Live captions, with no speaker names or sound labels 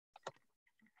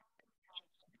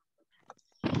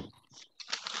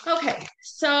Okay,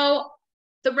 so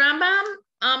the Rambam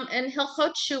in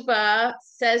Hilchot Tshuva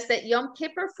says that Yom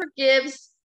Kippur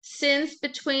forgives sins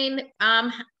between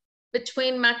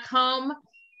Makom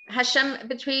Hashem,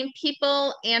 between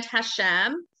people and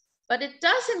Hashem, but it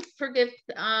doesn't forgive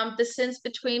the sins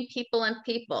between people and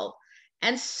people.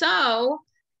 And so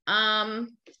to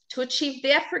achieve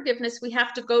that forgiveness, we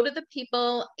have to go to the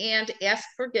people and ask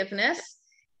forgiveness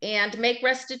and make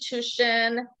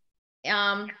restitution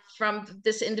from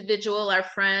this individual, our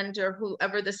friend, or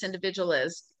whoever this individual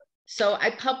is. So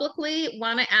I publicly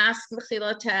want to ask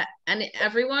Mechila and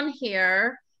everyone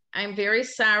here, I'm very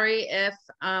sorry if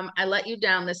I let you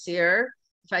down this year,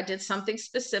 if I did something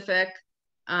specific.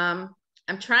 I'm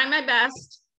trying my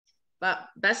best, but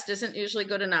best isn't usually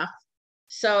good enough.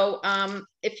 So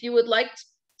if you would like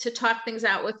to talk things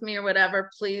out with me or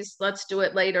whatever, please, let's do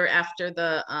it later after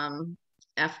the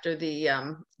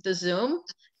Zoom.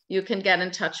 You can get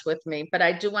in touch with me, but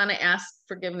I do want to ask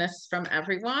forgiveness from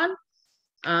everyone.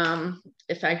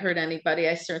 If I hurt anybody,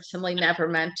 I certainly never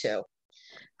meant to.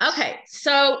 Okay,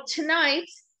 so tonight,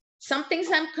 some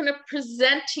things I'm going to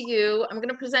present to you. I'm going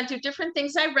to present you different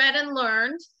things I read and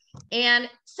learned, and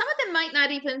some of them might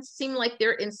not even seem like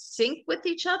they're in sync with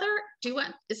each other.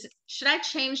 Should I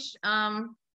change?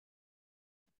 Can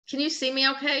you see me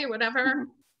okay or whatever?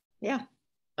 Yeah.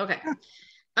 Okay.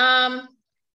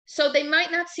 So they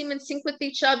might not seem in sync with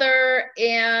each other,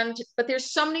 but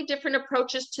there's so many different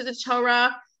approaches to the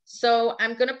Torah. So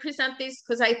I'm going to present these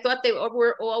because I thought they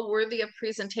were all worthy of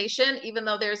presentation, even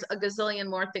though there's a gazillion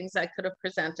more things I could have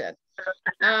presented.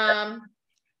 I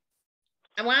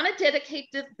want to dedicate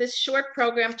this short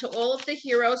program to all of the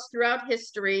heroes throughout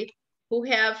history who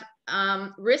have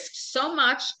risked so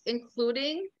much,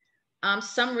 including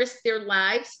some risked their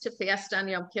lives to fast on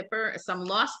Yom Kippur. Some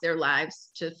lost their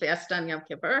lives to fast on Yom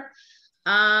Kippur,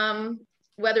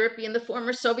 whether it be in the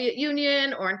former Soviet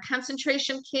Union or in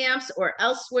concentration camps or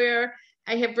elsewhere.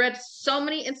 I have read so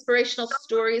many inspirational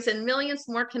stories, and millions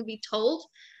more can be told,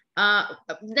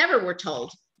 never were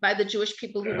told, by the Jewish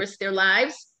people who risked their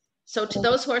lives. So to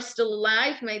those who are still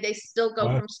alive, may they still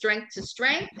go from strength to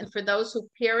strength. And for those who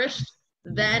perished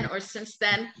then or since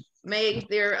then, may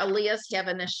their aliyahs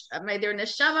may their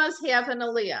neshamas have an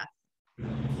aliyah.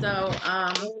 So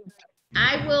I'm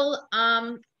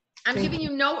giving you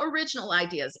no original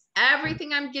ideas.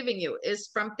 Everything I'm giving you is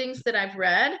from things that I've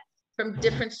read from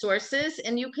different sources,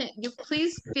 and you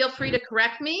please feel free to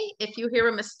correct me if you hear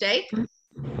a mistake.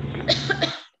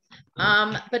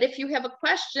 But if you have a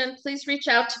question, please reach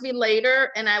out to me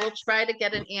later and I will try to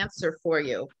get an answer for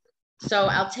you. So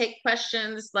I'll take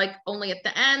questions like only at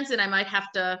the ends, and I might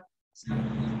have to,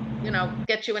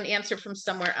 get you an answer from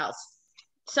somewhere else.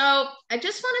 So I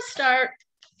just want to start.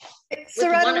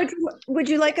 Saretta, would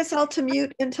you like us all to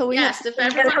mute until we Yes, if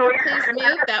everyone would please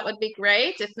mute, that would be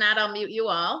great. If not, I'll mute you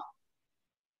all.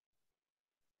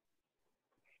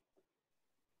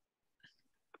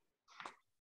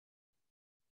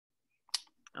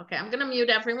 Okay, I'm going to mute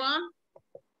everyone.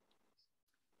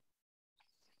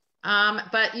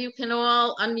 But you can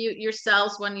all unmute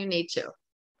yourselves when you need to.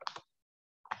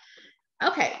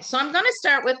 Okay, so I'm going to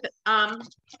start with, and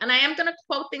I am going to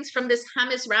quote things from this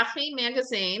HaMizrahi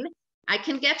magazine. I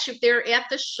can get you, they're at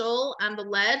the shul on the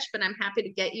ledge, but I'm happy to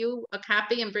get you a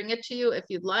copy and bring it to you if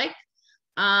you'd like.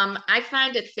 I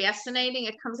find it fascinating.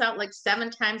 It comes out like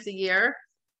 7 times a year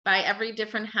by every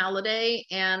different holiday,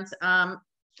 and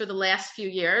for the last few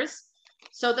years.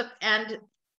 So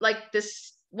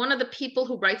one of the people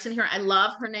who writes in here, I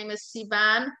love, her name is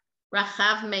Sivan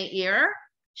Rachav Meir.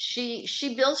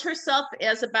 She bills herself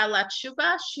as a Balat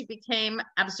Shuba. She became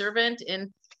observant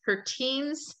in her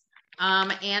teens,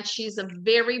 and she's a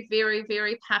very, very,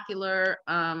 very popular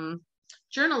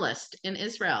journalist in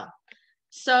Israel.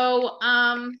 So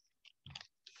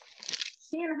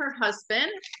she and her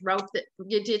husband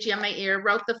Yedidya Meir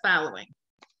wrote the following.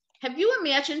 Have you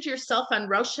imagined yourself on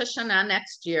Rosh Hashanah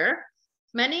next year?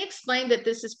 Many explain that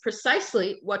this is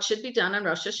precisely what should be done on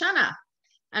Rosh Hashanah.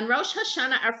 On Rosh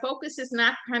Hashanah, our focus is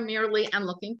not primarily on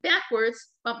looking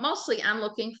backwards, but mostly on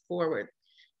looking forward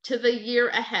to the year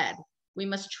ahead. We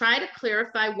must try to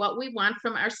clarify what we want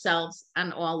from ourselves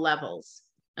on all levels.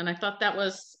 And I thought that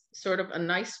was sort of a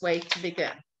nice way to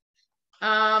begin.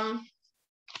 Another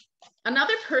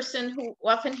person who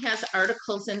often has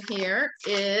articles in here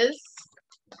is,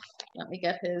 let me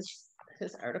get his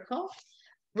article.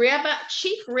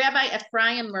 Chief Rabbi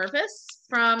Ephraim Mervis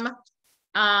from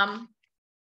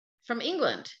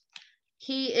England.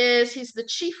 He's the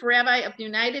chief rabbi of the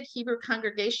United Hebrew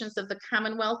Congregations of the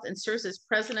Commonwealth and serves as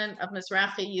president of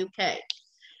Mizrahi UK.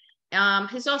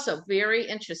 He's also very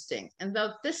interesting, and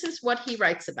though this is what he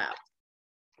writes about.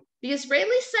 The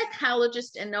Israeli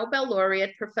psychologist and Nobel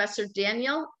laureate, Professor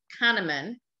Daniel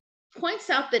Kahneman, points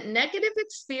out that negative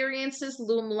experiences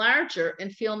loom larger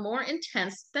and feel more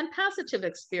intense than positive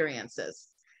experiences.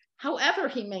 However,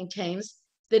 he maintains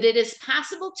that it is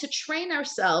possible to train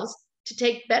ourselves to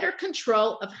take better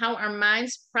control of how our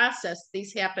minds process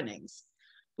these happenings.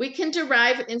 We can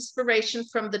derive inspiration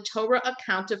from the Torah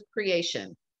account of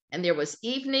creation. And there was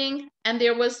evening and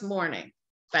there was morning.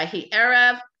 Vahi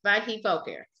Erev, Vahi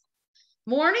Boker.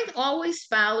 Morning always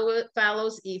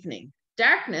follows evening.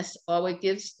 Darkness always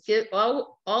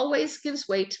gives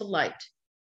way to light.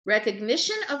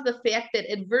 Recognition of the fact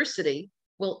that adversity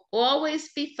will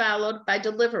always be followed by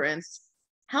deliverance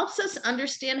helps us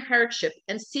understand hardship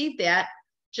and see that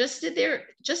just as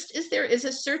there is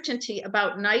a certainty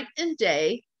about night and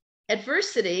day,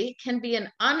 adversity can be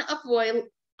an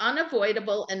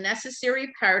unavoidable and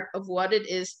necessary part of what it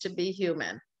is to be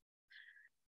human.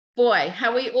 Boy,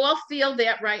 how we all feel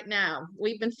that right now.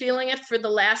 We've been feeling it for the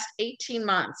last 18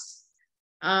 months.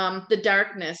 The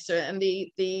darkness and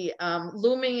the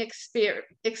looming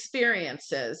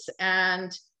experiences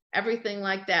and everything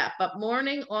like that. But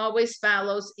morning always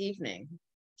follows evening.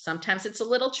 Sometimes it's a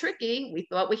little tricky. We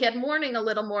thought we had morning a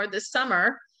little more this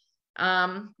summer.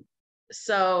 But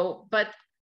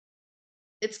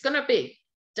it's going to be.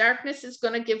 Darkness is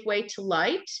going to give way to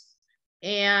light,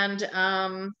 and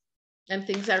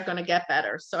things are going to get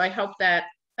better. So I hope that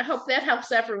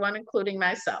helps everyone, including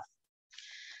myself.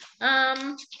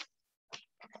 From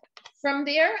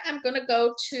there, I'm going to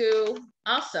go to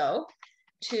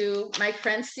my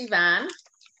friend Sivan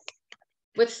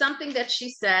with something that she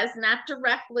says, not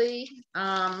directly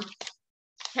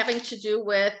having to do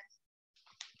with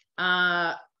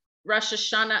Rosh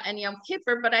Hashanah and Yom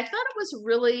Kippur, but I thought it was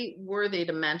really worthy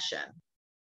to mention.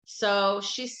 So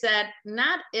she said,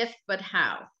 not if, but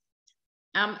how.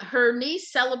 Her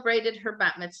niece celebrated her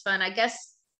bat mitzvah, and I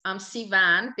guess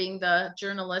Sivan, being the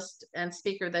journalist and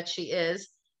speaker that she is,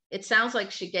 it sounds like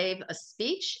she gave a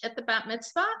speech at the bat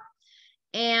mitzvah.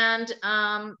 And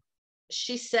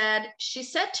she said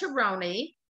to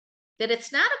Roni that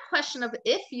it's not a question of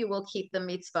if you will keep the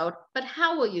mitzvot, but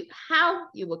how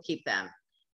you will keep them.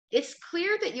 It's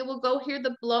clear that you will go hear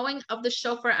the blowing of the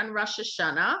shofar on Rosh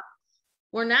Hashanah.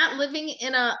 We're not living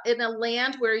in a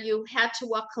land where you had to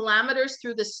walk kilometers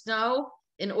through the snow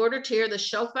in order to hear the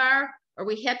shofar, or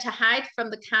we had to hide from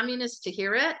the communists to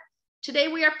hear it. Today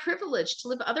we are privileged to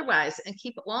live otherwise and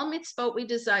keep all mitzvot we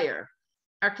desire.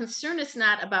 Our concern is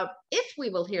not about if we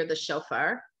will hear the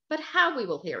shofar, but how we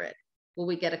will hear it. Will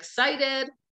we get excited?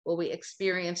 Will we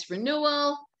experience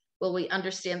renewal? Will we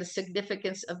understand the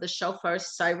significance of the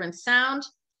shofar's siren sound?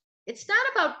 It's not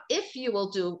about if you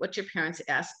will do what your parents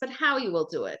ask, but how you will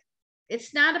do it.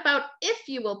 It's not about if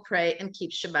you will pray and keep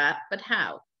Shabbat, but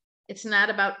how. It's not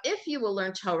about if you will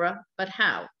learn Torah, but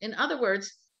how. In other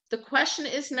words, the question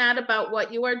is not about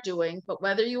what you are doing, but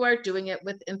whether you are doing it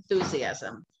with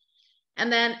enthusiasm.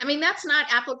 And then, I mean, that's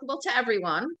not applicable to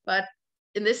everyone, but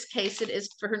in this case, it is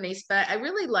for her niece. But I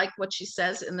really like what she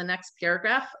says in the next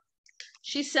paragraph.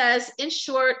 She says, in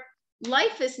short,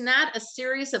 life is not a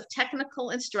series of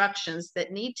technical instructions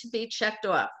that need to be checked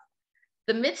off.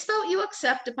 The mitzvot you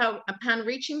accept upon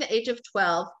reaching the age of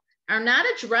 12 are not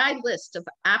a dry list of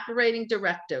operating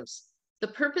directives. The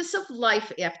purpose of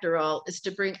life, after all, is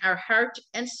to bring our heart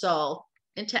and soul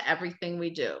into everything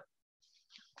we do.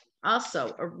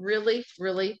 Also, a really,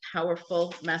 really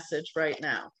powerful message right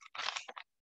now.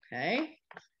 Okay.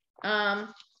 The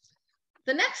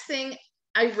next thing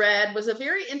I read was a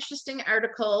very interesting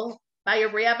article by a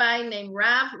rabbi named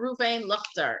Rav Ruvain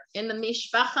Luchter in the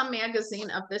Mishpacha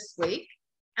magazine of this week.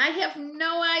 I have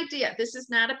no idea. This is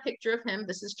not a picture of him.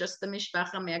 This is just the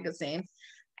Mishpacha magazine.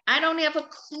 I don't have a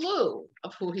clue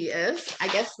of who he is. I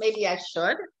guess maybe I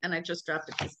should. And I just dropped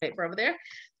a piece of paper over there.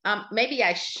 Maybe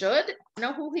I should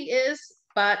know who he is,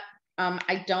 but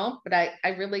I don't. But I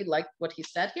really like what he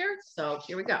said here. So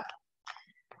here we go.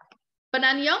 But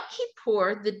on Yom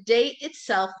Kippur, the day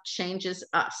itself changes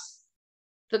us.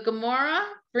 The Gemara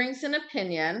brings an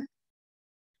opinion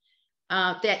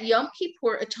that Yom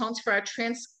Kippur atones for our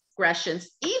transgressions,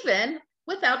 even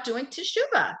without doing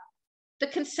teshuvah. The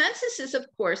consensus is, of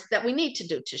course, that we need to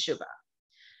do teshuvah,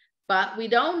 but we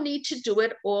don't need to do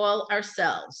it all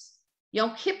ourselves.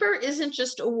 Yom Kippur isn't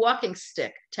just a walking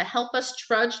stick to help us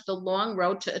trudge the long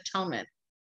road to atonement.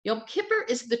 Yom Kippur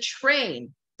is the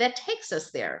train that takes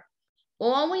us there.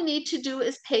 All we need to do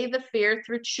is pay the fare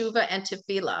through tshuva and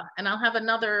tefillah. And I'll have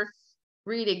another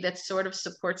reading that sort of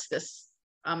supports this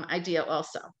idea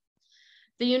also.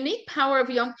 The unique power of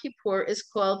Yom Kippur is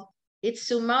called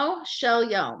Itzumo Shel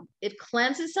Yom. It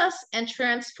cleanses us and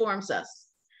transforms us.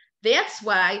 That's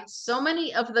why so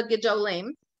many of the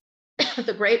Gedolim,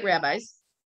 the great rabbis,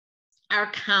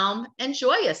 are calm and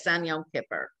joyous on Yom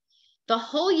Kippur. The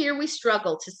whole year we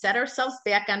struggle to set ourselves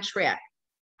back on track.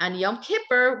 On Yom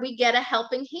Kippur, we get a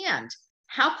helping hand.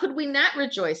 How could we not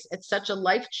rejoice at such a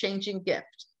life-changing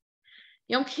gift?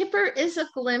 Yom Kippur is a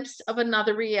glimpse of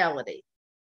another reality,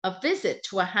 a visit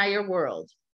to a higher world.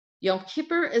 Yom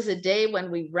Kippur is a day when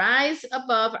we rise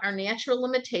above our natural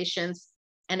limitations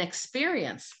and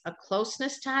experience a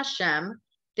closeness to Hashem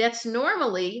that's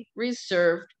normally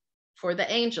reserved for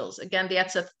the angels. Again,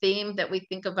 that's a theme that we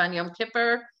think of on Yom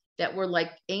Kippur, that we're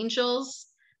like angels,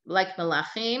 like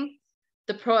Malachim.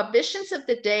 The prohibitions of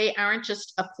the day aren't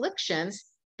just afflictions,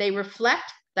 they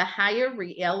reflect the higher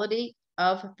reality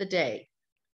of the day.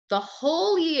 The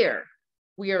whole year,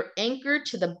 we are anchored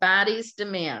to the body's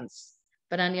demands.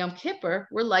 But on Yom Kippur,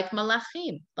 we're like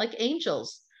Malachim, like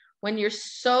angels. When you're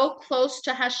so close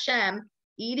to Hashem,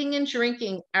 eating and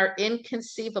drinking are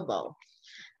inconceivable.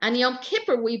 On Yom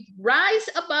Kippur, we rise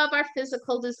above our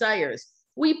physical desires.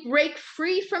 We break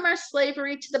free from our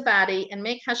slavery to the body and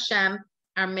make Hashem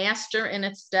our master in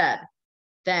its stead.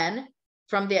 Then,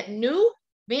 from that new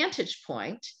vantage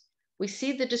point, we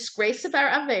see the disgrace of our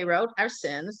averot, our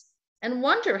sins, and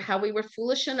wonder how we were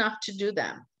foolish enough to do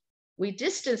them. We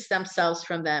distance themselves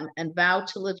from them and vow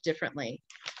to live differently,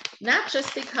 not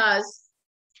just because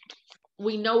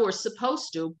we know we're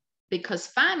supposed to, because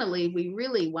finally we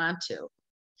really want to.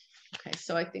 Okay,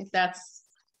 so I think that's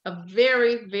a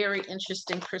very, very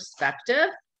interesting perspective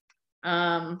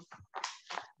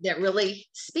that really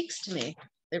speaks to me.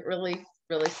 It really,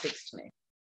 really speaks to me.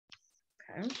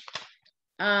 Okay.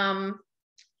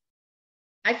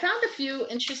 I found a few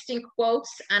interesting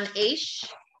quotes on Aish,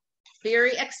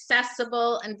 very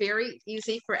accessible and very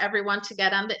easy for everyone to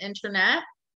get on the internet.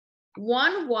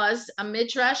 One was a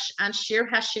midrash on Shir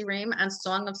Hashirim, on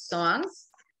Song of Songs.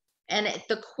 And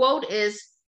the quote is,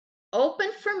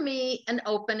 "Open for me an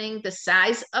opening the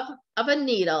size of a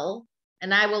needle,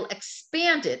 and I will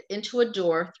expand it into a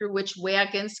door through which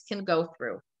wagons can go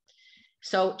through."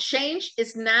 So change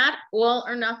is not all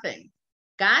or nothing.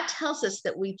 God tells us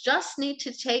that we just need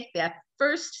to take that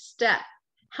first step,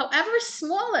 however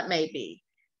small it may be,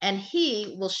 and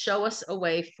he will show us a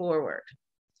way forward.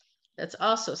 That's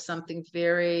also something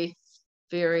very,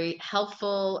 very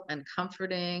helpful and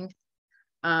comforting.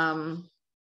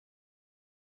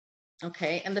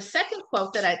 Okay, and the second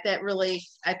quote that I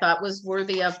thought was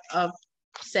worthy of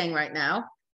saying right now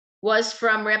was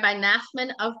from Rabbi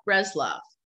Nachman of Breslov.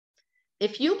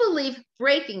 If you believe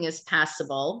breaking is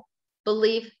possible,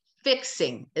 believe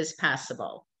fixing is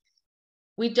possible.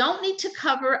 We don't need to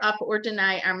cover up or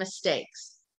deny our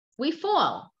mistakes. We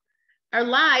fall. Our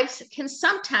lives can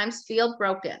sometimes feel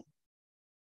broken.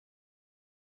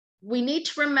 We need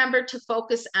to remember to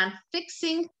focus on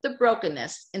fixing the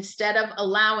brokenness instead of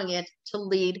allowing it to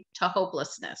lead to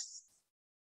hopelessness.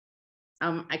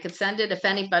 I could send it if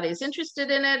anybody's interested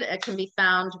in it. It can be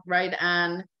found right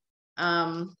on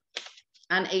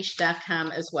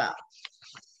aish.com as well.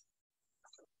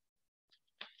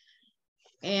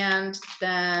 And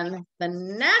then the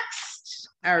next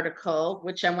article,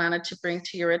 which I wanted to bring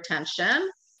to your attention,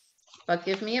 but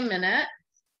give me a minute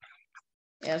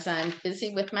as I'm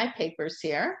busy with my papers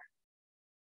here,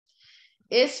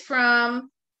 is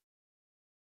from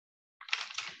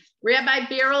Rabbi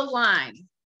Beryl Wein.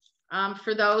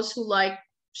 For those who like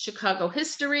Chicago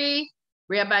history,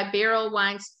 Rabbi Beryl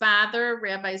Wein's father,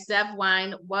 Rabbi Zev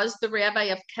Wein, was the rabbi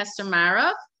of Kesser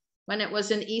Marav when it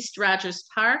was in East Rogers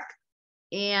Park.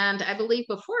 And I believe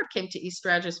before it came to East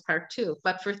Rogers Park too,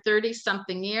 but for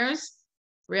 30-something years,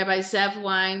 Rabbi Zev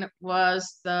Wein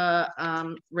was the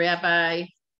rabbi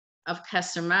of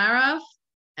Kesser Marav,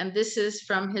 and this is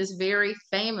from his very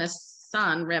famous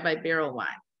son, Rabbi Beryl Wein.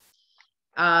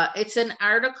 It's an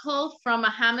article from a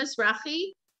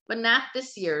Hamizrahi, but not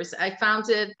this year's. I found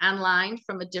it online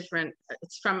from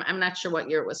it's from, I'm not sure what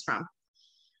year it was from.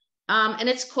 And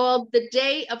it's called The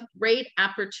Day of Great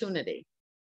Opportunity.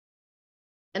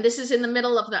 And this is in the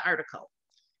middle of the article.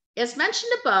 As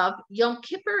mentioned above, Yom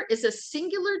Kippur is a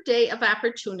singular day of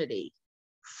opportunity.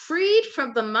 Freed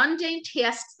from the mundane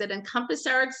tasks that encompass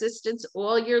our existence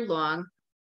all year long,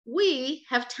 we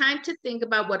have time to think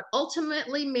about what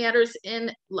ultimately matters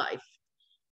in life.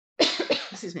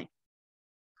 Excuse me.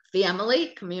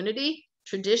 Family, community,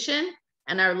 tradition,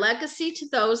 and our legacy to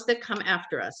those that come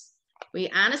after us. We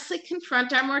honestly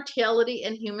confront our mortality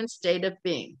and human state of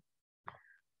being.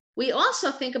 We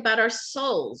also think about our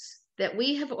souls that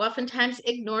we have oftentimes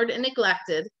ignored and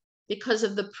neglected because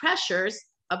of the pressures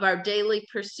of our daily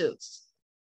pursuits.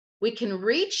 we can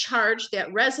recharge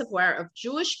that reservoir of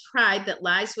Jewish pride that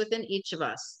lies within each of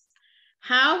us.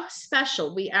 How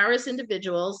special we are as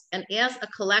individuals and as a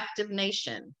collective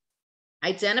nation.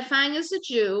 Identifying as a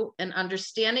Jew and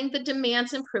understanding the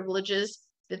demands and privileges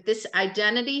that this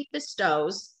identity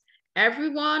bestows,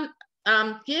 everyone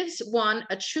gives one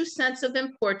a true sense of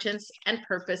importance and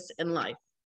purpose in life.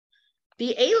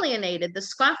 The alienated, the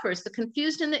scoffers, the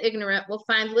confused, and the ignorant will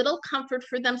find little comfort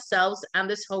for themselves on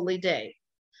this holy day.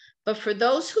 But for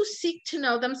those who seek to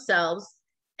know themselves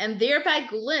and thereby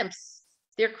glimpse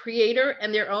their Creator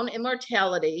and their own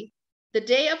immortality, the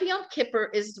day of Yom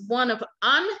Kippur is one of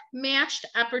unmatched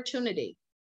opportunity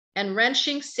and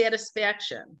wrenching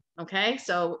satisfaction. Okay,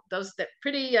 so those that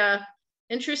pretty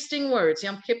interesting words.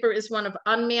 Yom Kippur is one of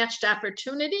unmatched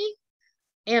opportunity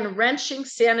and wrenching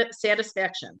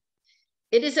satisfaction.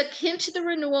 It is akin to the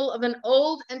renewal of an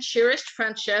old and cherished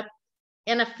friendship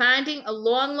and of finding a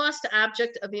long-lost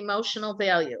object of emotional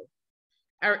value.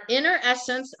 Our inner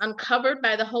essence, uncovered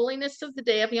by the holiness of the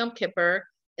day of Yom Kippur,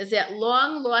 is that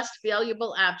long-lost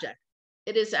valuable object.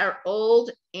 It is our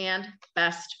old and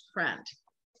best friend.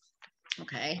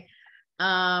 Okay.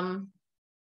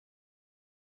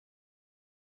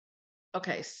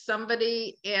 Okay,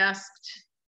 somebody asked,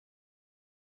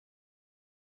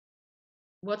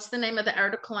 what's the name of the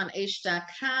article on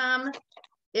Aish.com?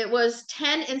 It was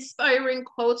 10 inspiring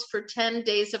quotes for 10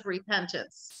 days of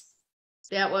repentance.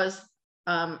 That was,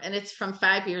 and it's from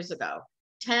 5 years ago.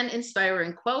 10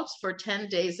 inspiring quotes for 10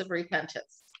 days of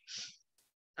repentance.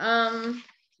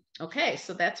 Okay,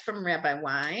 so that's from Rabbi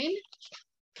Wine.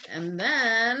 And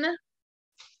then,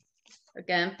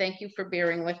 again, thank you for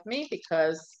bearing with me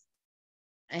because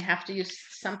I have to use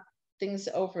some things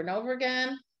over and over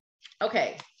again.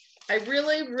 Okay, I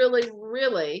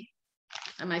really,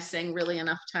 am I saying really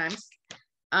enough times?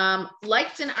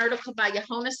 Liked an article by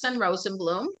Yonasan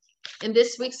Rosenblum in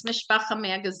this week's Mishpacha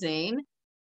magazine.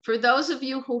 For those of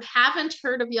you who haven't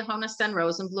heard of Yonasan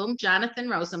Rosenblum, Jonathan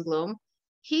Rosenblum,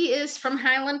 he is from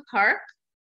Highland Park.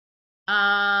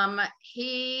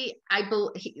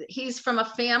 He's from a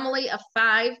family of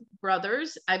 5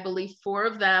 brothers. I believe 4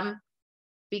 of them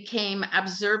became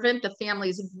observant. The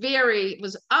family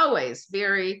was always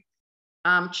very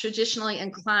traditionally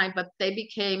inclined, but they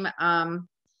became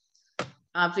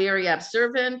very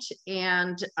observant.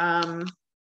 And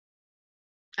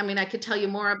I mean, I could tell you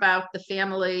more about the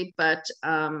family, but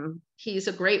he's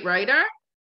a great writer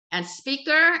and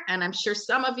speaker, and I'm sure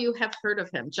some of you have heard of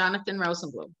him, Jonathan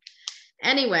Rosenblum.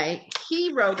 Anyway,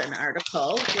 he wrote an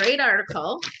article, great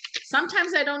article.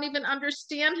 Sometimes I don't even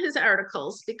understand his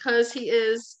articles because he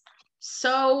is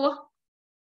so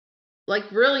like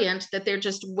brilliant that they're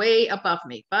just way above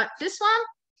me. But this one,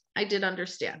 I did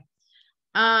understand.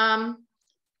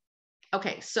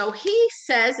 Okay, so he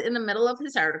says in the middle of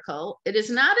his article, it is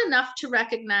not enough to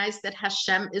recognize that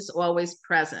Hashem is always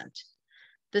present.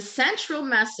 The central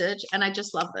message, and I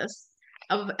just love this,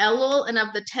 of Elul and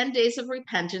of the 10 days of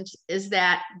repentance is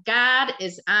that God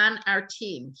is on our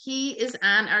team. He is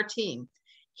on our team.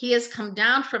 He has come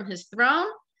down from his throne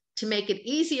to make it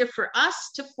easier for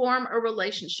us to form a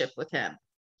relationship with him.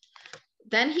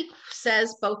 Then he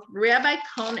says both Rabbi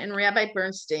Cohn and Rabbi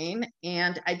Bernstein,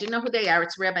 and I didn't know who they are.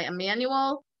 It's Rabbi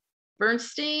Emanuel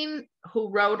Bernstein,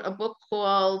 who wrote a book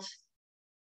called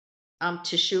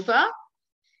Teshuvah,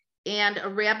 and a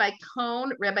Rabbi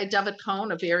Cohn, Rabbi David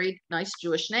Cohn, a very nice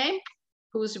Jewish name,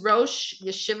 who's Rosh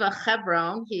Yeshiva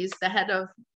Hebron. He's the head of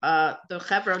the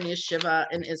Hebron Yeshiva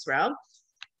in Israel.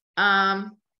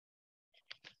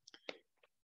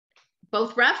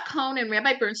 Both Rav Cohn and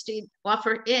Rabbi Bernstein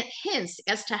offer hints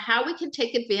as to how we can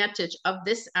take advantage of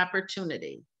this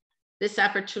opportunity. This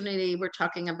opportunity we're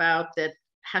talking about that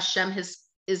Hashem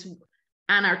is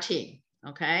on our team,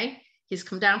 okay? He's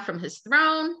come down from his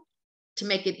throne to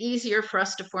make it easier for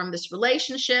us to form this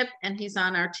relationship, and he's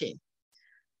on our team.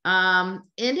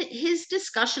 In his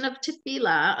discussion of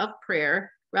tefillah, of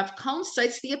prayer, Rav Cohn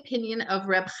cites the opinion of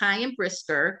Reb Chaim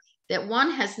Brisker that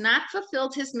one has not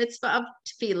fulfilled his mitzvah of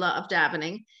tefillah, of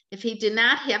davening, if he did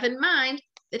not have in mind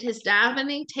that his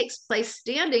davening takes place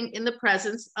standing in the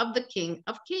presence of the King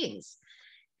of Kings.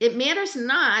 It matters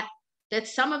not that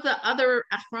some of the other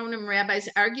Achronim rabbis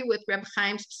argue with Reb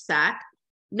Chaim's psak.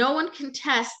 No one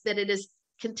contests that it is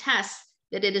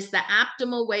the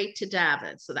optimal way to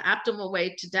daven. So the optimal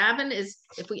way to daven is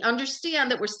if we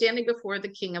understand that we're standing before the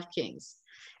King of Kings.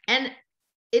 And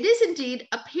it is indeed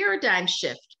a paradigm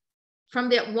shift. From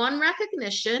that one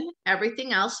recognition,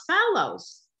 everything else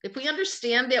follows. If we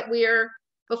understand that we're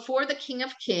before the King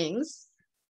of Kings,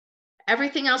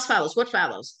 everything else follows. What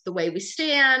follows? The way we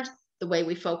stand, the way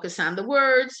we focus on the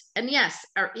words, and yes,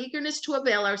 our eagerness to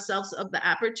avail ourselves of the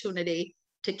opportunity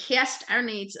to cast our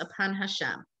needs upon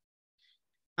Hashem.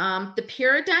 The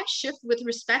paradigm shift with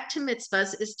respect to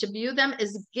mitzvahs is to view them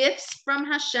as gifts from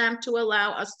Hashem to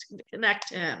allow us to connect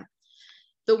to Him.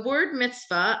 The word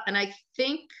mitzvah, and I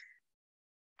think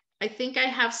I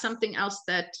have something else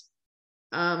that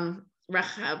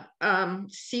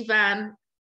Sivan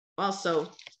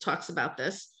also talks about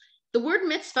this. The word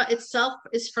mitzvah itself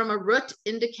is from a root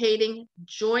indicating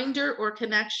joinder or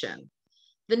connection.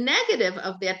 The negative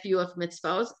of that view of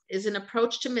mitzvahs is an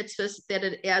approach to mitzvahs that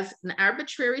it as an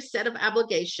arbitrary set of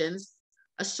obligations,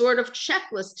 a sort of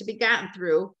checklist to be gotten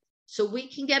through so we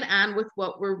can get on with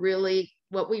what we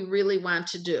really want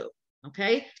to do.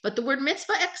 Okay, but the word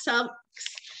mitzvah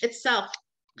itself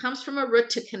comes from a root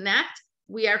to connect.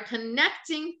 We are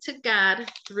connecting to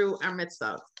God through our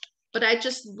mitzvah. But I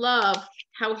just love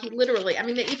how he literally, I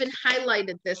mean, they even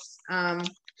highlighted this.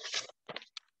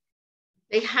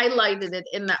 They highlighted it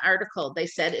in the article. They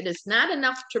said, it is not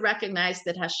enough to recognize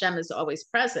that Hashem is always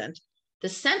present. The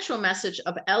central message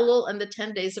of Elul and the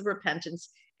 10 days of repentance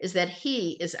is that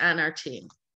he is on our team.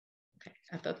 Okay,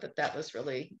 I thought that was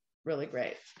really, really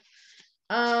great.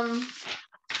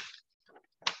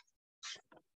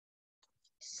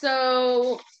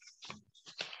 So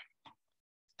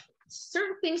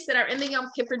certain things that are in the Yom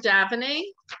Kippur davening,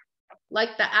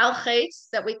 like the al chetz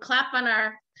that we clap on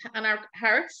our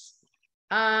hearts,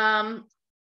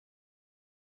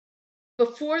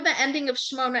 before the ending of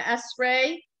Shemona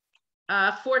Esrei,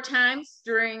 4 times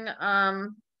during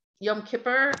Yom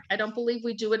Kippur. I don't believe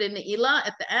we do it in the Eilah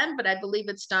at the end, but I believe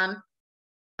it's done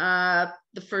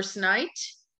the first night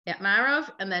at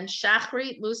Marav, and then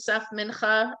Shachrit, Musaf,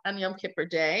 Mincha on Yom Kippur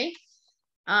Day.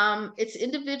 It's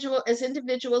individual. As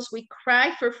individuals, we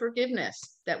cry for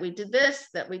forgiveness that we did this,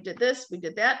 we did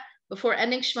that before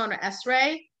ending Shemona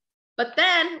Esrei. But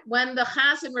then when the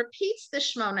Chazan repeats the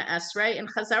Shemona Esrei in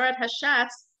Chazarat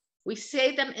Hashatz, we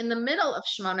say them in the middle of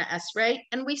Shemona Esrei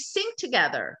and we sing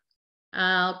together.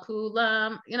 Al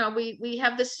Kulam, we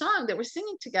have this song that we're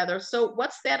singing together. So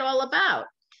what's that all about?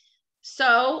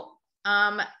 So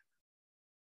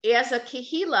as a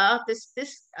kehila, this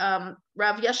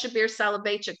Rav Yeshabir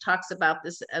Soloveitchik talks about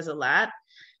this as a lot.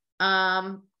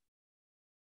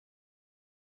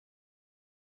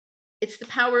 It's the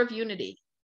power of unity.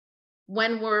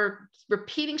 When we're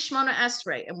repeating Shemona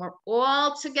Esrei and we're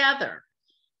all together,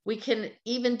 we can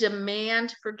even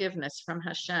demand forgiveness from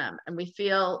Hashem, and we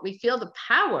feel the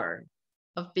power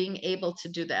of being able to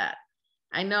do that.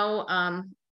 I know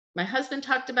my husband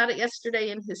talked about it yesterday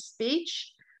in his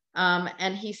speech,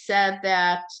 and he said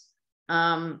that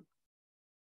how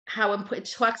important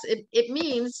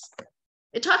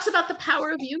it talks about the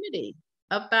power of unity,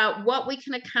 about what we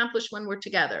can accomplish when we're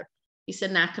together. He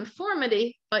said not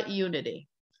conformity, but unity.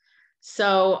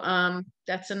 So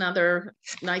that's another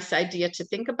nice idea to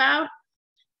think about.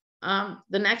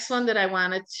 The next one that I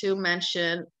wanted to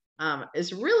mention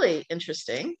is really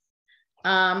interesting.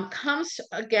 Comes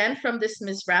again from this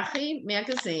Mizrahi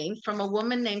magazine from a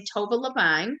woman named Tova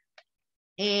Levine.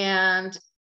 And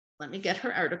let me get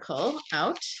her article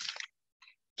out.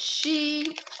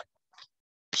 She's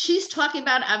talking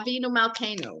about Avinu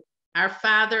Malkeinu, our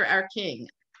Father, our King.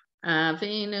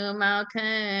 Avinu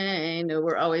Malkeinu.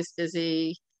 We're always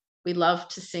busy. We love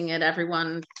to sing it.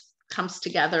 Everyone comes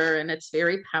together and it's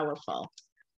very powerful.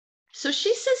 So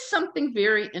she says something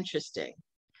very interesting.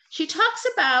 She talks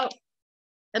about,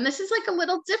 and this is like a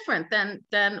little different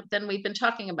than we've been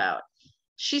talking about.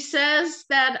 She says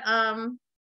that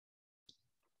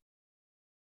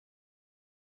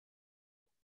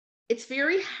it's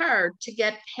very hard to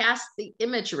get past the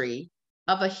imagery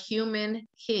of a human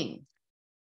king.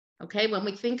 Okay, when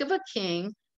we think of a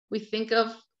king, we think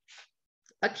of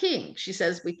a king. She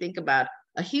says we think about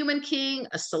a human king,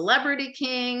 a celebrity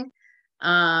king,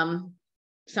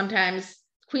 sometimes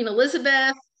Queen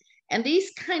Elizabeth, and these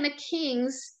kind of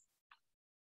kings,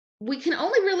 we can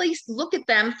only really look at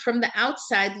them from the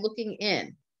outside looking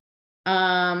in.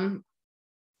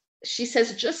 She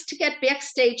says just to get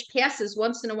backstage passes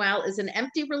once in a while is an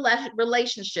empty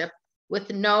relationship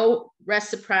with no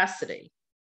reciprocity.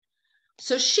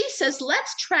 So she says,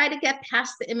 let's try to get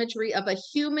past the imagery of a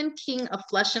human king of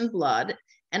flesh and blood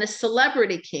and a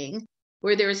celebrity king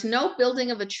where there is no building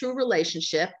of a true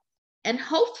relationship, and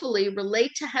hopefully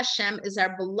relate to Hashem as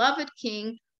our beloved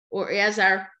king or as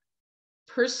our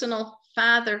personal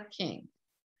father king.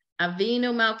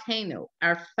 Avinu Malkeinu,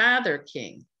 our father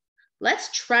king.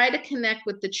 Let's try to connect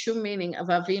with the true meaning of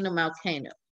Avinu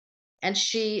Malkeinu. And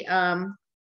she, to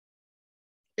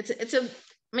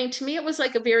me, it was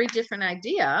like a very different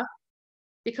idea.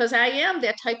 because I am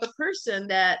that type of person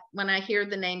that when I hear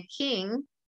the name king,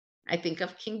 I think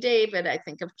of King David, I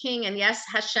think of king, and yes,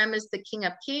 Hashem is the King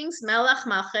of kings, Melech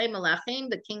Malchei Melachim,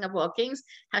 the King of all kings,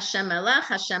 Hashem Melech,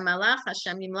 Hashem Melech,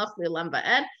 Hashem Yimloch V'Olam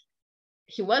Va'ed.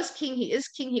 He was king, he is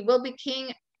king, he will be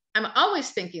king. I'm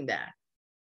always thinking that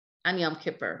on Yom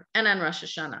Kippur and on Rosh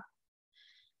Hashanah.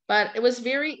 But it was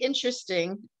very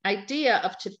interesting idea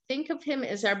of to think of him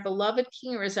as our beloved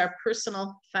king or as our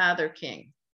personal father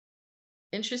king.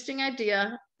 Interesting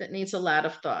idea that needs a lot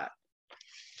of thought.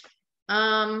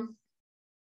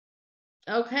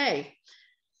 Okay,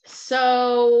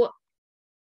 so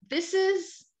this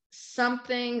is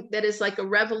something that is like a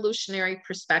revolutionary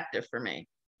perspective for me.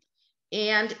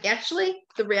 And actually,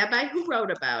 the rabbi who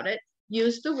wrote about it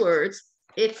used the words,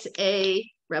 it's a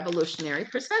revolutionary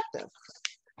perspective.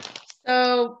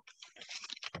 So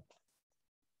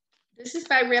this is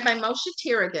by Rabbi Moshe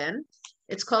Tiragin.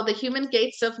 It's called The Human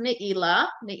Gates of Ne'ilah.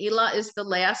 Ne'ilah is the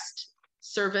last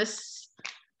service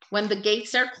when the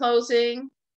gates are closing,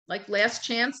 like last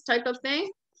chance type of thing.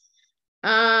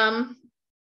 And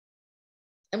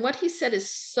what he said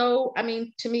is so, I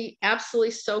mean, to me,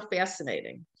 absolutely so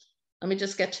fascinating. Let me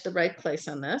just get to the right place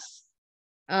on this.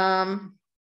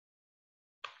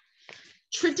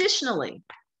 Traditionally,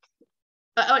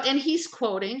 and he's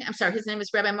quoting, I'm sorry, his name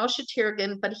is Rabbi Moshe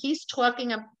Tiragin, but he's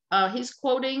talking, he's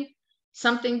quoting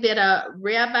something that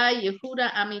Rabbi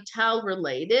Yehuda Amital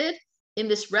related in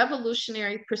this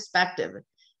revolutionary perspective.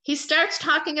 He starts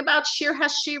talking about Shir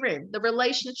Hashirim, the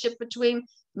relationship between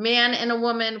man and a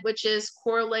woman, which is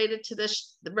correlated to the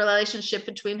relationship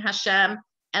between Hashem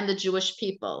and the Jewish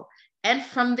people. And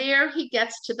from there, he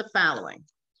gets to the following.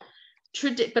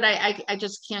 But I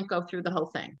just can't go through the whole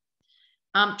thing.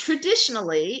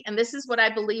 Traditionally, and this is what I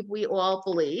believe we all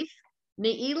believe,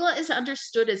 Ne'ilah is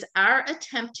understood as our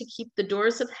attempt to keep the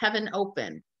doors of heaven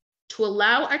open, to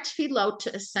allow our tefillot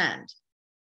to ascend.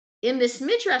 In this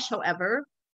midrash, however,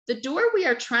 the door we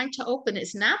are trying to open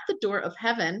is not the door of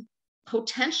heaven,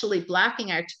 potentially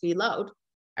blocking our tefillot,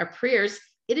 our prayers.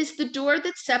 It is the door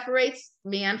that separates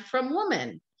man from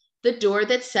woman, the door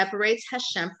that separates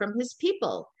Hashem from his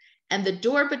people, and the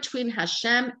door between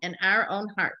Hashem and our own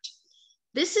heart.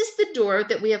 This is the door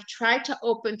that we have tried to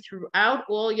open throughout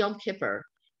all Yom Kippur,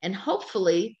 and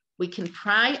hopefully we can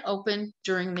pry open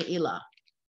during Ne'ilah.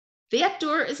 That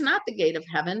door is not the gate of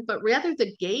heaven, but rather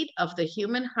the gate of the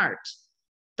human heart,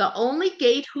 the only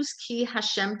gate whose key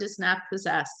Hashem does not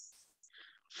possess.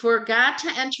 For God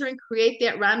to enter and create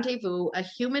that rendezvous, a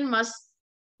human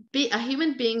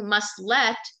being must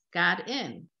let God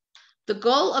in. The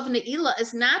goal of Ne'ilah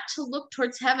is not to look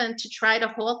towards heaven to try to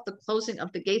halt the closing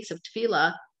of the gates of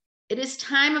Tefillah. It is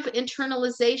time of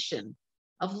internalization,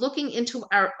 of looking into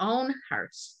our own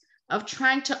hearts, of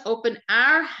trying to open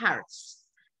our hearts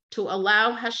to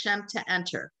allow Hashem to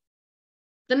enter.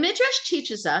 The Midrash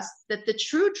teaches us that the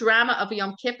true drama of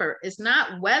Yom Kippur is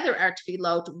not whether our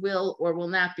tefillot will or will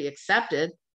not be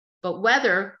accepted, but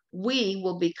whether we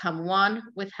will become one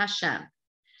with Hashem.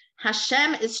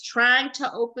 Hashem is trying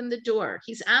to open the door.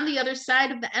 He's on the other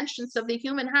side of the entrance of the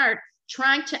human heart,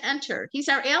 trying to enter. He's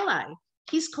our ally.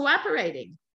 He's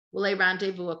cooperating. Will a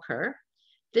rendezvous occur?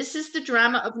 This is the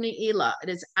drama of Ne'ilah. It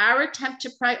is our attempt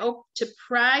to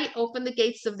pry open the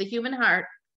gates of the human heart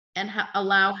and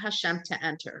allow Hashem to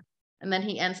enter. And then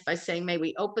he ends by saying, may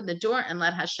we open the door and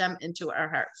let Hashem into our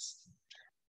hearts.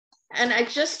 And I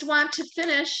just want to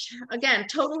finish, again,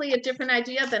 totally a different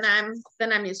idea than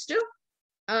I'm used to.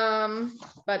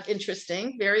 But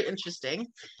interesting, very interesting.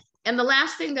 And the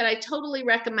last thing that I totally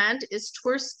recommend is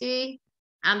Twersky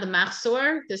on the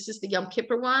Machzor. This is the Yom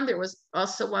Kippur one. There was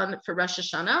also one for Rosh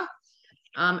Hashanah.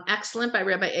 Excellent, by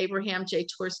Rabbi Abraham J.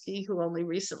 Twersky, who only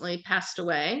recently passed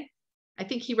away. I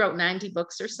think he wrote 90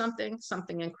 books or something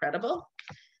incredible.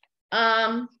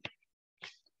 And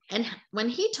when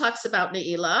he talks about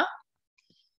Ne'ilah,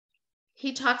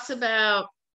 he talks about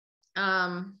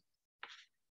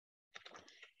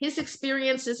his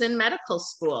experiences in medical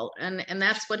school, and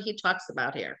that's what he talks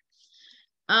about here.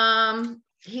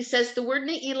 He says the word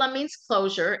Ne'ilah means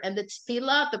closure, and the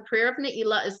tefillah, the prayer of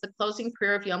Ne'ilah, is the closing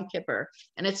prayer of Yom Kippur,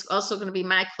 and it's also going to be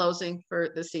my closing for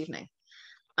this evening.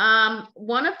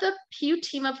 One of the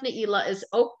piyutim of Ne'ilah is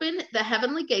open the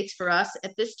heavenly gates for us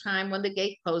at this time when the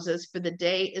gate closes, for the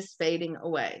day is fading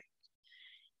away.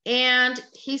 And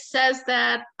he says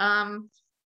that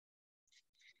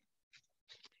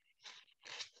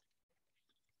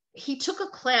he took a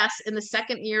class in the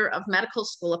second year of medical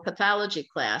school, a pathology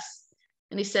class.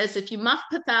 And he says, if you muff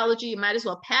pathology, you might as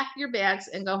well pack your bags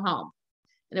and go home.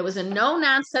 And it was a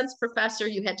no-nonsense professor.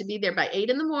 You had to be there by 8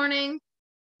 in the morning.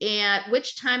 at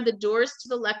which time the doors to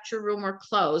the lecture room were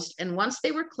closed. And once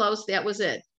they were closed, that was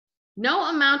it. No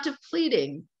amount of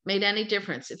pleading made any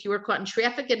difference. If you were caught in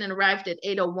traffic and arrived at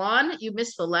 8:01, you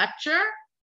missed the lecture.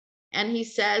 And he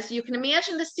says, you can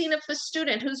imagine the scene of the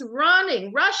student who's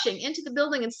rushing into the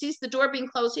building and sees the door being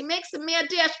closed. He makes a mad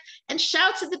dash and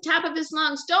shouts at the top of his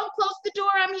lungs, "Don't close the door,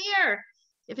 I'm here."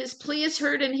 If his plea is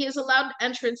heard and he is allowed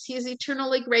entrance, he is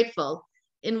eternally grateful.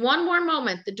 In one more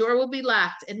moment, the door will be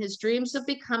locked and his dreams of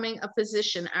becoming a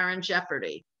physician are in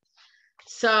jeopardy.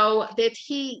 So that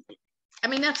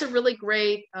that's a really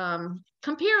great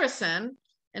comparison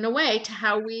in a way to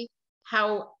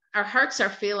how our hearts are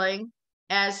feeling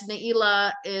as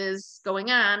Ne'ilah is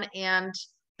going on and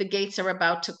the gates are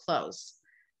about to close.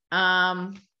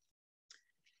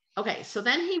 Okay, so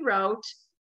then he wrote,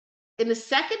 in the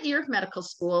second year of medical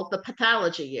school, the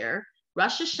pathology year,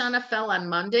 Rosh Hashanah fell on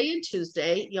Monday and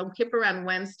Tuesday, Yom Kippur on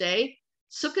Wednesday,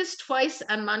 Sukkot twice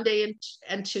on Monday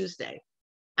and Tuesday.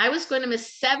 I was going to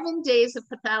miss 7 days of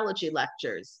pathology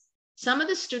lectures. Some of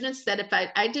the students said if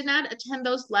I did not attend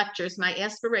those lectures, my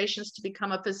aspirations to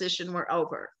become a physician were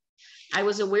over. I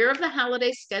was aware of the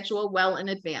holiday schedule well in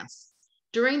advance.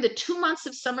 During the 2 months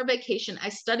of summer vacation, I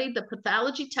studied the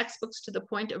pathology textbooks to the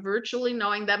point of virtually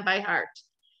knowing them by heart.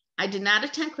 I did not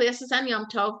attend classes on Yom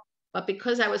Tov, but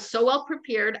because I was so well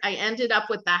prepared, I ended up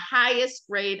with the highest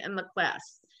grade in the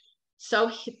class.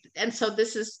 So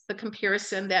this is the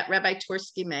comparison that Rabbi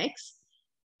Twersky makes.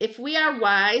 If we are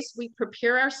wise, we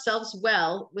prepare ourselves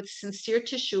well with sincere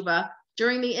teshuvah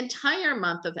during the entire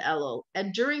month of Elul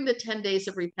and during the 10 days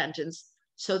of repentance,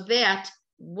 so that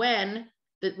when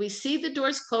we see the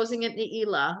doors closing at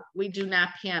Ne'ilah, we do not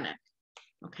panic.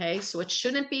 Okay, so it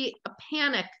shouldn't be a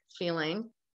panic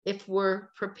feeling if we're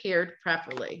prepared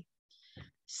properly.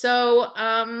 So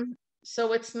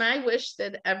it's my wish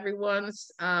that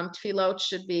everyone's tefillot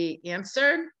should be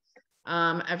answered.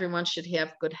 Everyone should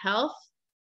have good health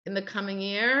in the coming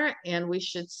year, and we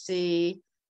should see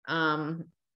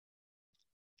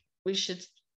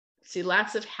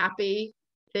lots of happy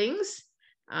things,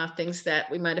 things that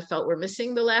we might have felt were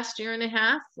missing the last year and a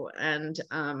half, and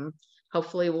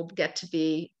hopefully we'll get to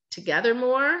be together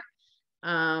more.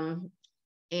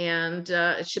 And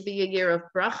it should be a year of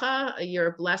bracha, a year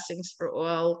of blessings for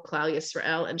all Klal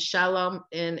Yisrael, and shalom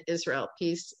in Israel,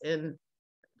 peace in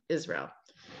Israel.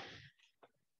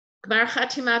 Gmar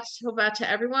Chatimat Tova to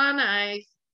everyone.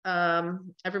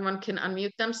 Everyone can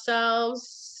unmute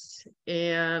themselves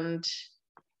and.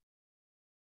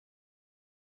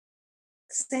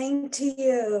 Same to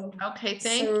you. Okay,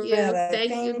 thank Saretta. you.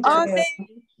 Thank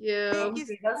you. Thank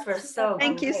you. Those were so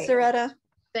Thank great. you, Saretta.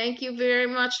 Thank you very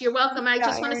much. You're welcome. I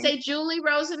just want to say Julie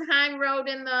Rosenheim wrote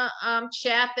in the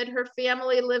chat that her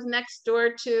family lived next door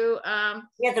to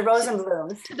the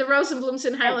Rosenblums. To the Rosenblums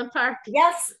in Highland Park.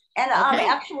 Yes. And Okay.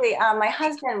 actually, my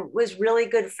husband was really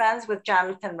good friends with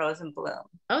Jonathan Rosenblum.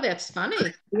 Oh, that's funny.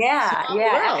 Yeah, Small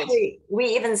yeah. world. Actually, we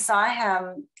even saw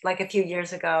him like a few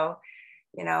years ago,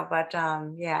 but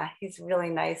yeah, he's a really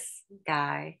nice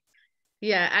guy.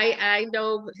 Yeah, I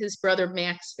know his brother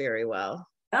Max very well.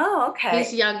 Oh, okay.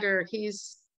 He's younger.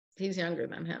 He's younger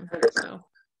than him. So.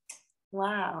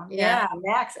 Wow. Yeah. Yeah,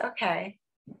 Max. Okay.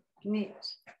 Neat.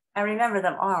 I remember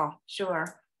them all.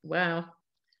 Sure. Wow.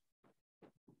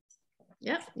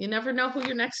 Yeah, you never know who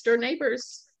your next door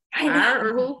neighbors are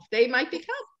or who they might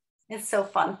become. It's so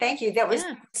fun. Thank you. That was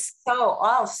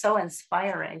so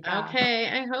inspiring. Okay,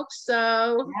 I hope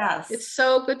so. Yes. It's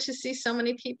so good to see so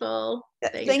many people.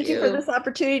 Thank you for this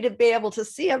opportunity to be able to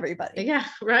see everybody. Yeah,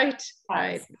 right. Yes.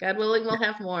 Right. God willing, we'll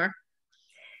have more.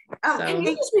 Can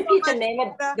you just repeat the name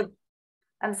of the,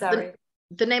 I'm sorry.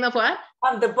 The name of what?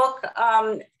 The book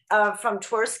from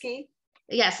Twersky.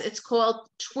 Yes, it's called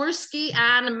Twersky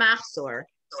and Machzor.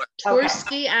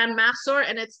 Twersky and Machzor,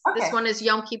 and this one is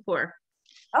Yom Kippur.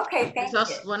 Okay, thank you. There's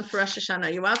also one for Rosh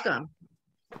Hashanah. You're welcome.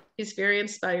 He's very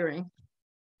inspiring.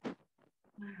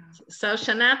 So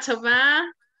Shana Tova,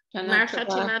 Gmar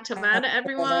Chatima Tova to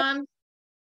everyone.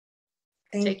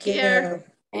 Take care.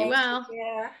 Be well.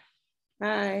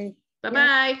 Bye.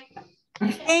 Bye-bye.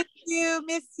 Thank you.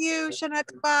 Miss you. Shana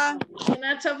Tova.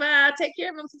 Shana Tova. Take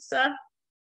care, Mufasa.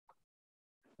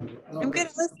 I'm going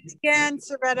to listen again,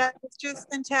 Saretta. It's just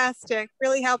fantastic.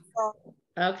 Really helpful.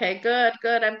 Okay, good.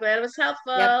 I'm glad it was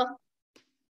helpful. Yep.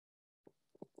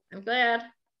 I'm glad.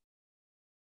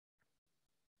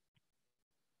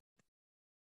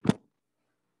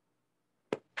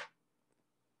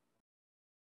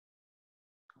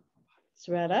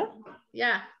 Saretta?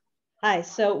 Yeah. Hi.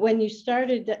 So when you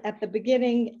started at the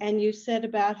beginning and you said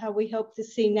about how we hope to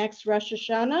see next Rosh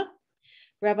Hashanah,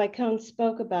 Rabbi Cohn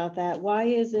spoke about that. Why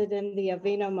is it in the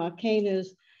Avinu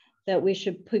Malkenu's that we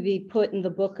should be put in the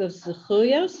book of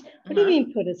Zechuyos. What do you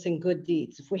mean put us in good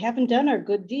deeds? If we haven't done our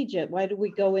good deeds yet, why do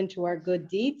we go into our good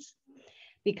deeds?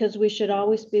 Because we should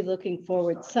always be looking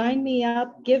forward. Sign me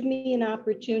up, give me an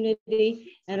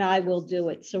opportunity, and I will do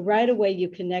it. So right away, you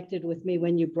connected with me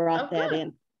when you brought that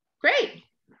in. Great.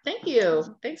 Thank you.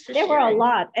 Thanks for sharing. There were a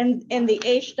lot. And the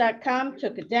aish.com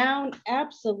took it down.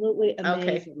 Absolutely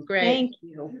amazing. Okay, great. Thank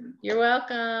you. You're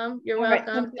welcome. You're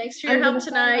welcome. Right. Thanks for your help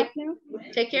tonight.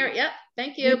 Take care. Yep.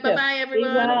 Thank you. Bye-bye,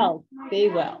 everyone. Be well. Be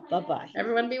well. Bye-bye.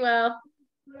 Everyone be well.